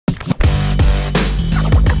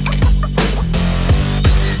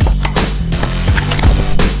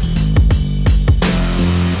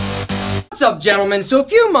What's up, gentlemen? So a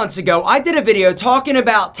few months ago, I did a video talking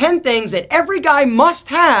about 10 things that every guy must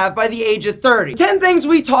have by the age of 30. 10 things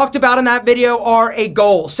we talked about in that video are a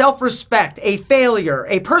goal, self-respect, a failure,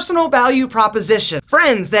 a personal value proposition,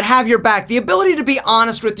 friends that have your back, the ability to be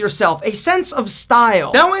honest with yourself, a sense of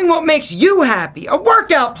style, knowing what makes you happy, a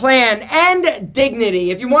workout plan, and dignity.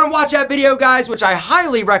 If you want to watch that video, guys, which I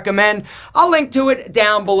highly recommend, I'll link to it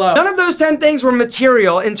down below. None of those 10 things were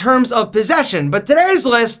material in terms of possession, but today's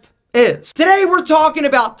list is. Today we're talking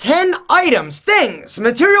about 10 items, things,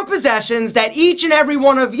 material possessions that each and every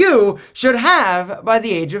one of you should have by the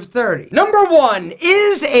age of 30. Number 1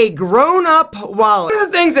 is a grown-up wallet. One of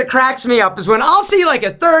the things that cracks me up is when I'll see like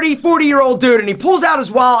a 30, 40-year-old dude and he pulls out his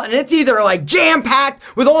wallet and it's either like jam-packed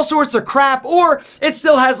with all sorts of crap or it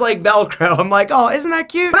still has like Velcro. I'm like, oh, isn't that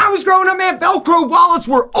cute? When I was growing up, man, Velcro wallets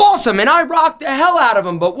were awesome and I rocked the hell out of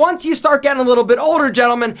them. But once you start getting a little bit older,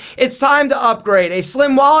 gentlemen, it's time to upgrade. A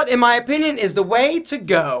slim wallet, in my opinion, is the way to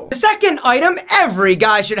go. The second item every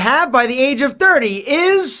guy should have by the age of 30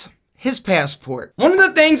 is his passport. One of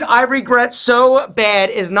the things I regret so bad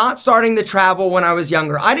is not starting to travel when I was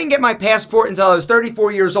younger. I didn't get my passport until I was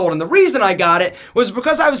 34 years old, and the reason I got it was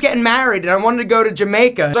because I was getting married and I wanted to go to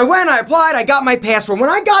Jamaica. So I went, I applied, I got my passport. When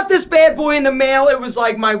I got this bad boy in the mail, it was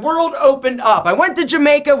like my world opened up. I went to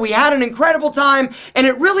Jamaica, we had an incredible time, and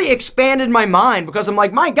it really expanded my mind because I'm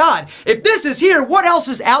like, my God, if this is here, what else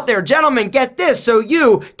is out there? Gentlemen, get this so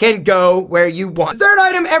you can go where you want. The third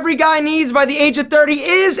item every guy needs by the age of 30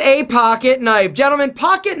 is a pocket knife. Gentlemen,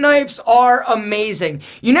 pocket knives are amazing.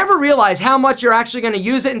 You never realize how much you're actually going to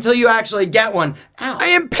use it until you actually get one. Ow.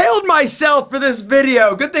 I impaled myself for this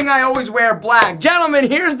video. Good thing I always wear black. Gentlemen,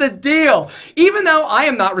 here's the deal. Even though I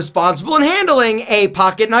am not responsible in handling a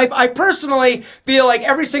pocket knife, I personally feel like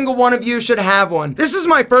every single one of you should have one. This is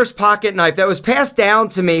my first pocket knife that was passed down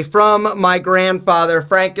to me from my grandfather,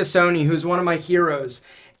 Frank Gassoni, who's one of my heroes.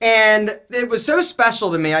 And it was so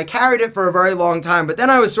special to me. I carried it for a very long time, but then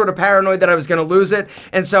I was sort of paranoid that I was going to lose it,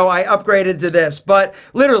 and so I upgraded to this. But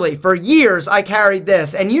literally, for years, I carried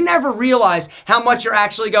this, and you never realize how much you're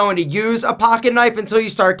actually going to use a pocket knife until you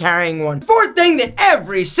start carrying one. The fourth thing that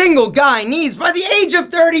every single guy needs by the age of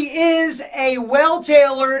 30 is a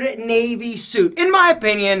well-tailored navy suit. In my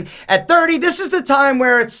opinion, at 30, this is the time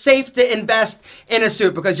where it's safe to invest in a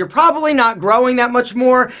suit because you're probably not growing that much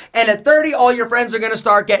more, and at 30, all your friends are going to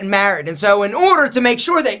start getting married. And so in order to make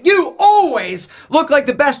sure that you always look like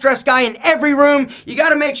the best dressed guy in every room, you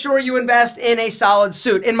got to make sure you invest in a solid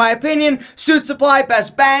suit. In my opinion, Suit Supply,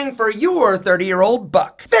 best bang for your 30-year-old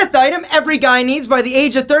buck. Fifth item every guy needs by the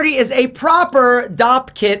age of 30 is a proper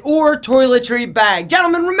dopp kit or toiletry bag.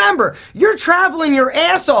 Gentlemen, remember, you're traveling your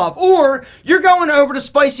ass off or you're going over to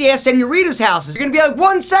spicy ass senorita's houses. You're going to be like,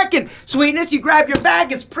 1 second, sweetness, you grab your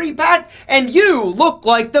bag, it's pre-packed, and you look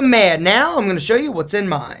like the man. Now I'm going to show you what's in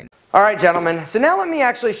mine. Alright, gentlemen, so now let me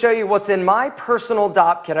actually show you what's in my personal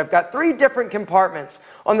dopp kit. I've got 3 different compartments.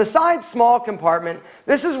 On the side small compartment,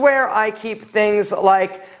 this is where I keep things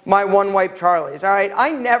like my One Wipe Charlies. Alright,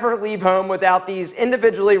 I never leave home without these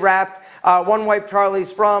individually wrapped One Wipe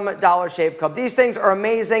Charlies from Dollar Shave Club. These things are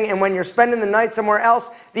amazing, and when you're spending the night somewhere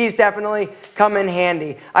else, these definitely come in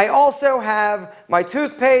handy. I also have my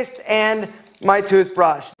toothpaste and my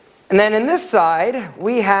toothbrush. And then in this side,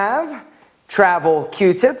 we have travel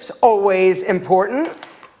Q-tips, always important.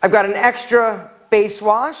 I've got an extra face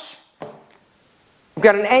wash. I've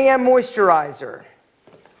got an AM moisturizer.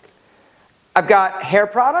 I've got hair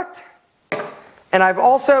product. And I've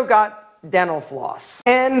also got dental floss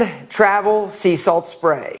and travel sea salt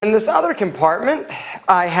spray. In this other compartment,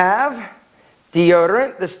 I have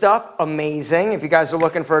deodorant. This stuff, amazing. If you guys are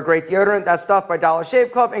looking for a great deodorant, that stuff by Dollar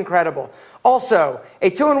Shave Club, incredible. Also, a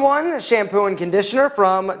 2-in-1 shampoo and conditioner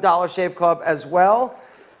from Dollar Shave Club as well.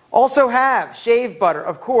 Also have shave butter,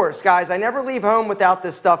 of course. Guys, I never leave home without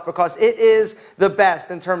this stuff because it is the best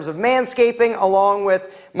in terms of manscaping along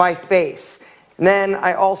with my face. And then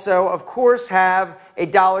I also, of course, have a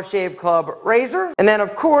Dollar Shave Club razor. And then,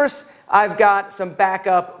 of course, I've got some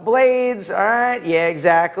backup blades. All right, yeah,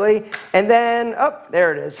 exactly. And then, oh,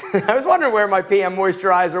 there it is. I was wondering where my PM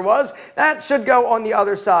moisturizer was. That should go on the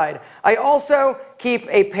other side. I also keep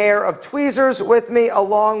a pair of tweezers with me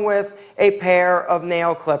along with a pair of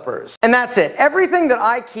nail clippers. And that's it. Everything that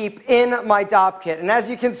I keep in my dopp kit. And as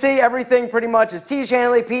you can see, everything pretty much is T.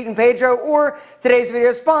 Shanley, Pete, and Pedro, or today's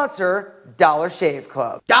video sponsor, Dollar Shave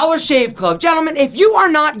Club. Dollar Shave Club. Gentlemen, if you are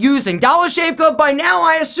not using Dollar Shave Club by now,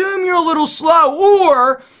 I assume you're a little slow,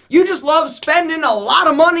 or you just love spending a lot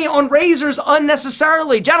of money on razors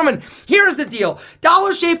unnecessarily. Gentlemen, here's the deal.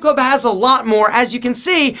 Dollar Shave Club has a lot more, as you can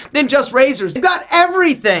see, than just razors. They've got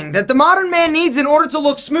everything that the modern man needs in order to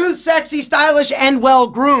look smooth, sexy, stylish, and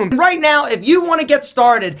well-groomed. Right now, if you want to get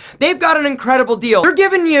started, they've got an incredible deal. They're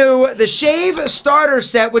giving you the Shave Starter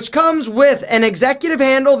Set, which comes with an executive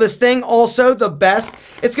handle. This thing also the best.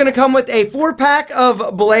 It's going to come with a 4-pack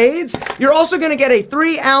of blades. You're also going to get a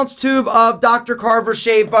 3-ounce tube of Dr. Carver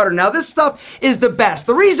shave butter. Now, this stuff is the best.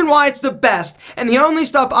 The reason why it's the best, and the only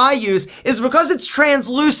stuff I use, is because it's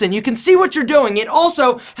translucent. You can see what you're doing. It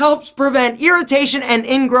also helps prevent irritation and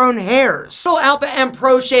ingrown hairs. Little Alpha M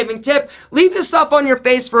Pro shaving tip: leave this stuff on your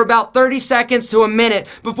face for about 30 seconds to a minute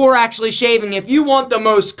before actually shaving if you want the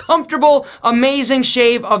most comfortable, amazing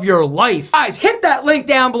shave of your life. Guys, hit that link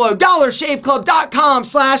down below,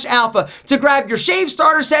 dollarshaveclub.com/alpha, to grab your shave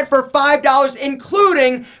starter set for $5,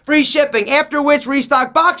 including free shipping, after which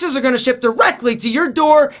restock boxes are going to ship directly to your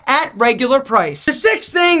door at regular price. The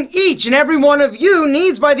sixth thing each and every one of you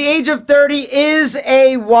needs by the age of 30 is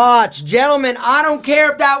a watch. Gentlemen, I don't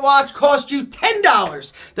care if that watch cost you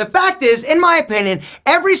 $10. The fact is, in my opinion,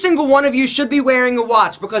 every single one of you should be wearing a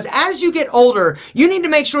watch, because as you get older, you need to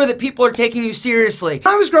make sure that people are taking you seriously.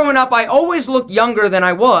 When I was growing up, I always looked younger than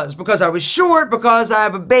I was, because I was short, because I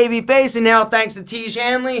have a baby face, and now thanks to Tiege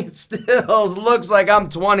Hanley, it still looks like I'm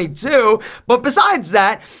 22. But besides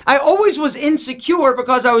that, I always was insecure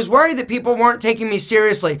because I was worried that people weren't taking me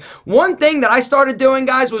seriously. One thing that I started doing,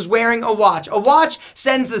 guys, was wearing a watch. A watch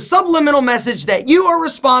sends the subliminal message that you are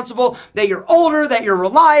responsible, that you're older, that you're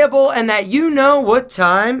reliable, and that you know what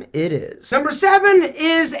time it is. Number 7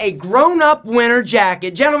 is a grown-up winter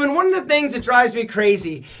jacket. Gentlemen, one of the things that drives me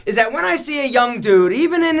crazy is that when I see a young dude,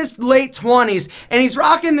 even in his late 20s, and he's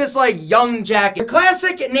rocking this like young jacket. The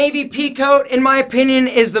classic navy peacoat, in my opinion,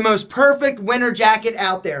 is the most perfect winter jacket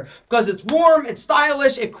out there, because it's warm, it's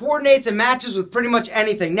stylish, it coordinates and matches with pretty much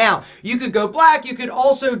anything. Now, you could go black, you could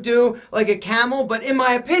also do like a camel, but in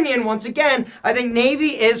my opinion, once again, I think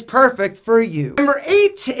navy is perfect for you. Number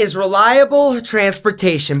 8 is reliable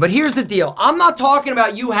transportation. But here's the deal. I'm not talking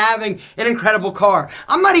about you having an incredible car.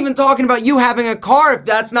 I'm not even talking about you having a car if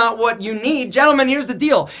that's not what you need. Gentlemen, here's the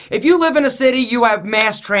deal. If you live in a city, you have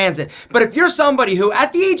mass transit. But if you're somebody who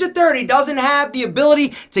at the age of 30 doesn't have the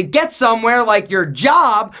ability to get somewhere like your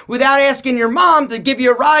job without asking your mom to give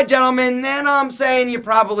you a ride, gentlemen, then I'm saying you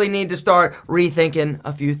probably need to start rethinking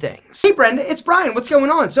a few things. Hey Brenda, it's Brian. What's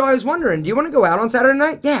going on? So I was wondering, do you want to go out on Saturday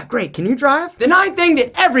night? Yeah, great. Can you drive? The 9th thing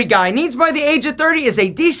that every guy needs by the age of 30 is a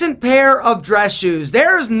decent pair of dress shoes.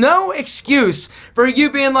 There's no excuse for you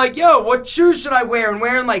being like, yo, what shoes should I wear? And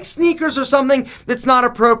wearing like sneakers or something that's not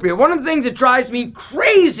appropriate. One of the things that drives me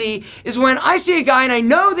crazy is when I see a guy and I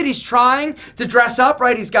know that he's trying to dress up,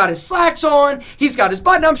 right? He's got his slacks on, he's got his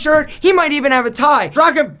button-up shirt, he might even have a tie.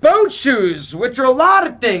 Rocking boat shoes, which are a lot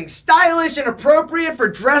of things. Stylish and appropriate for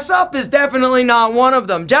dress up is definitely not one of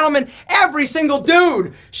them. Gentlemen, every single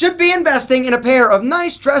dude should be investing in a pair of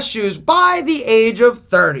nice dress shoes by the age of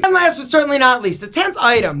 30. And last but certainly not least, the 10th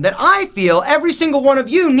item that I feel every single one of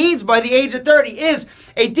you needs by the age of 30 is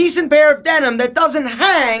a decent pair of denim that doesn't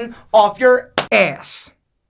hang off your ass.